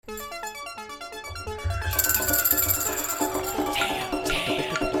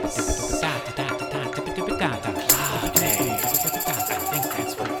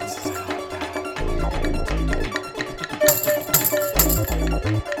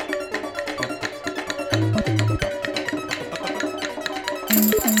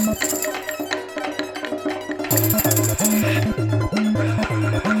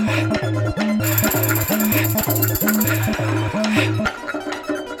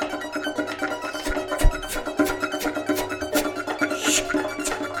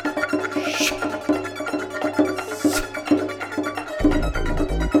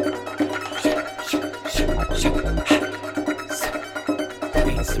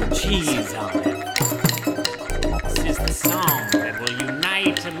some cheese on it. This is the song that will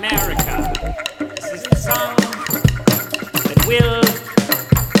unite America. This is the song that will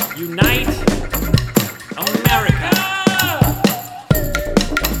unite America.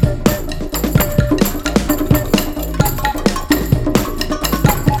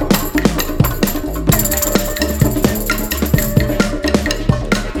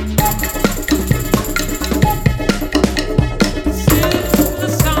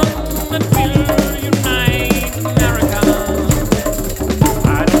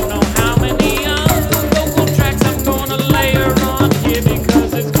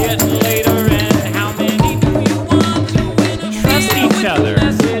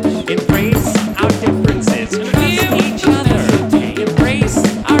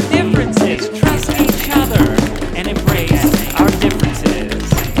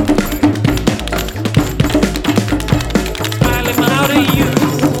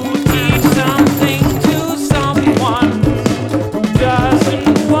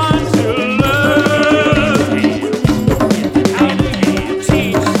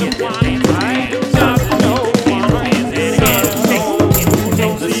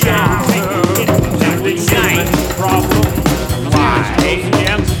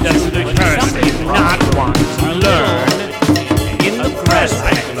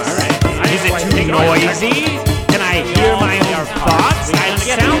 Noisy? Can I hear my own thoughts? It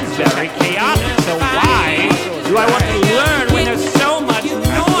sounds very chaotic. So why do I want to learn when there's so much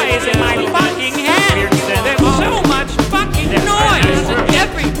noise in my fucking head? There's so much fucking noise and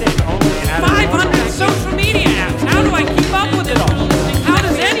everything. 500 social media apps. How do I keep up with it all? How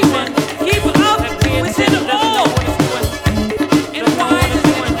does anyone keep up with it all? And why does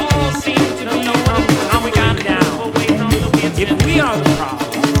it all seem to be calming down? If we are the problem,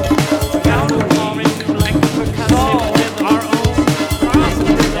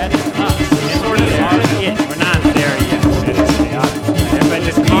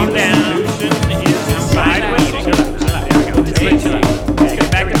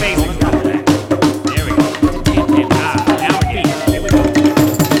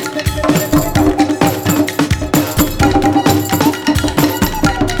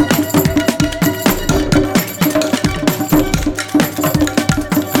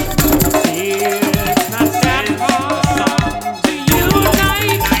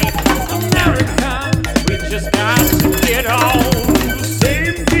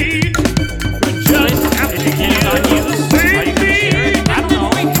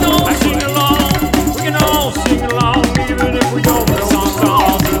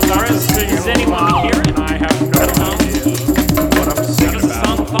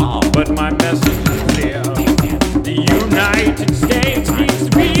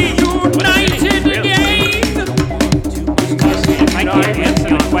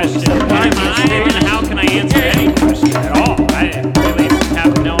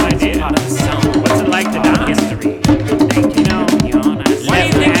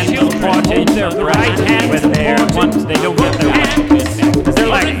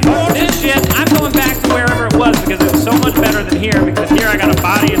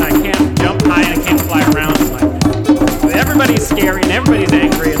 scary and everybody's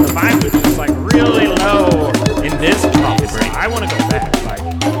angry and the vibe is just like really low in this tropic. I want to go back. Like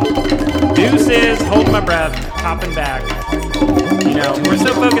deuces, hold my breath, hopping back. You know, we're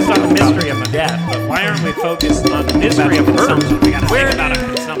so focused on the mystery of death, but why aren't we focused on the mystery of consumption? We gotta think about our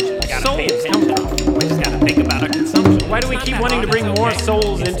consumption. We gotta pay attention. We just gotta think about our consumption. Why do we keep wanting to bring more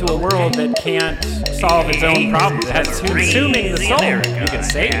souls into a world that can't solve its own problems? That's consuming the soul. You can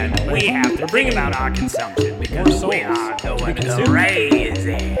say it. We have to bring about our consumption because we are going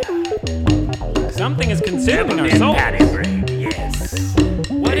crazy. Something is consuming our soul. Yes.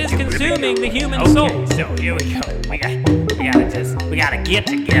 What is consuming the human soul? So here we go. We gotta get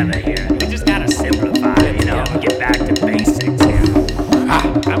together here. We just gotta simplify, you know, and get back to basics here.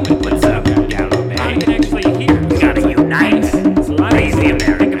 I'm gonna put some down on me. I can actually hear. We gotta unite. Crazy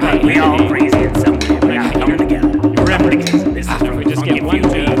America. We all crazy in some way. We gotta come together. Remember, this is we just get one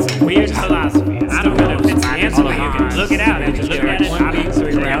beat. Weird philosophy. I don't know if it's the answer, but you can look it out and just look at it. One beat, so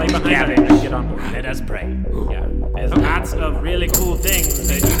we rally behind it and get on board. Let us pray. Yeah. There's lots of really cool things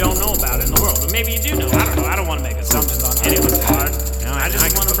that you don't know about in the world, but maybe you do know. I don't know. I don't want to make assumptions on anyone's part. I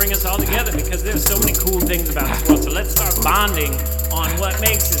just want to bring us all together because there's so many cool things about this world. So let's start bonding on what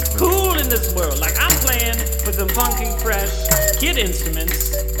makes it cool in this world. Like I'm playing with some funky, fresh kid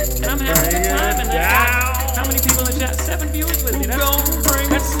instruments, and I'm having a time. And how many people in the chat? 7 viewers with me.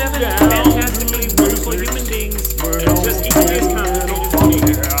 That's 7 fantastically wonderful human beings. It's just equally as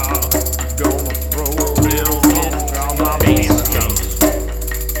complicated.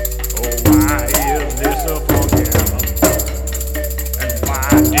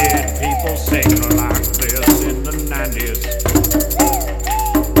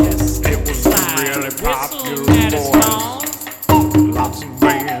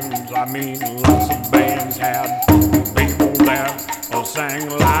 I mean, lots of bands had people that sang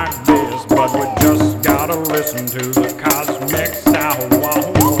like this, but we just gotta listen to the cosmic sound.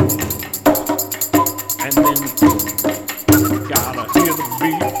 And then gotta hear the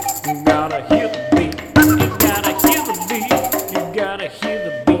beat, gotta hear the beat, you gotta hear the beat, you gotta hear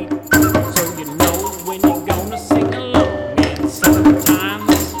the beat, so you know when you're gonna sing along. And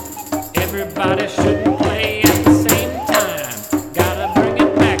sometimes everybody shouldn't play at the same time. Gotta bring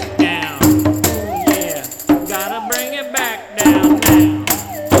it back down. Ooh, yeah, gotta bring it back down now.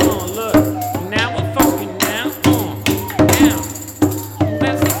 Look, now we're funkin' now. Now,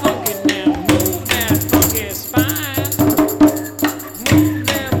 that's the funky now. Move that funky spine. Move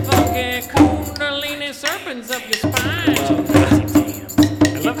that funky kundalini serpents up your spine.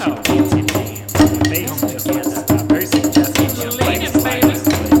 I love how fancy dance. They just very suggestive. Kundalini, baby.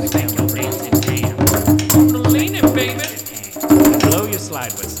 Kundalini, baby. Blow your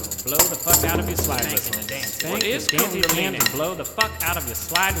slide whistle. Blow the fuck out of your slide whistle. What is Kundalini? Blow the fuck out of your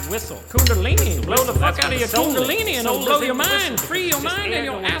slide whistle. Kundalini. Blow the fuck out of your Kundalini and it'll blow your mind. Free your mind and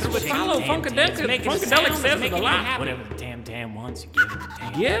your ass will follow. Funkadelic says it a lot. Whatever the tam-tam wants, you give it the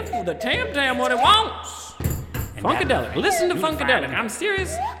tam. Give the tam-tam what it wants. Funkadelic. Listen to Funkadelic. I'm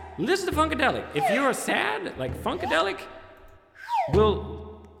serious. Listen to Funkadelic. If you're sad, like Funkadelic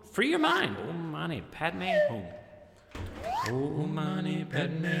will free your mind. Om Mani Padme Hum. Om Mani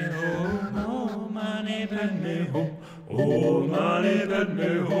Padme Hum. Om Mani Padme Hum. Om Mani Padme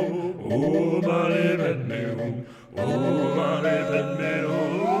Hum. Om Mani Padme Hum. Om Mani Padme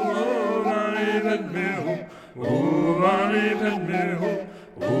Hum. Om Mani Padme Hum. Om Mani Padme Hum.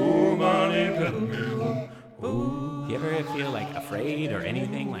 Om Mani Padme Hum. You ever feel like afraid or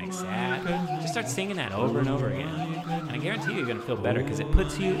anything, like sad? Just start singing that over and over again. And I guarantee you're going to feel better because it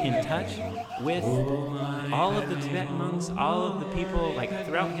puts you in touch with all of the Tibetan monks, all of the people like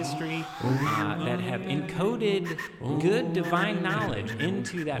throughout history that have encoded good divine knowledge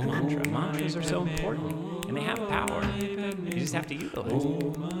into that mantra. Mantras are so important and they have power. You just have to utilize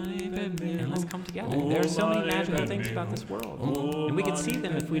them. And let's come together. There are so many magical things about this world. And we could see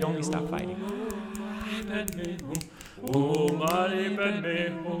them if we'd only stop fighting. Om Mani Padme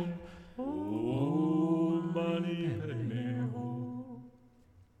Hum. Om Mani Padme Hum.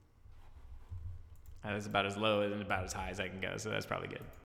 That was about as low and about as high as I can go, so that's probably good.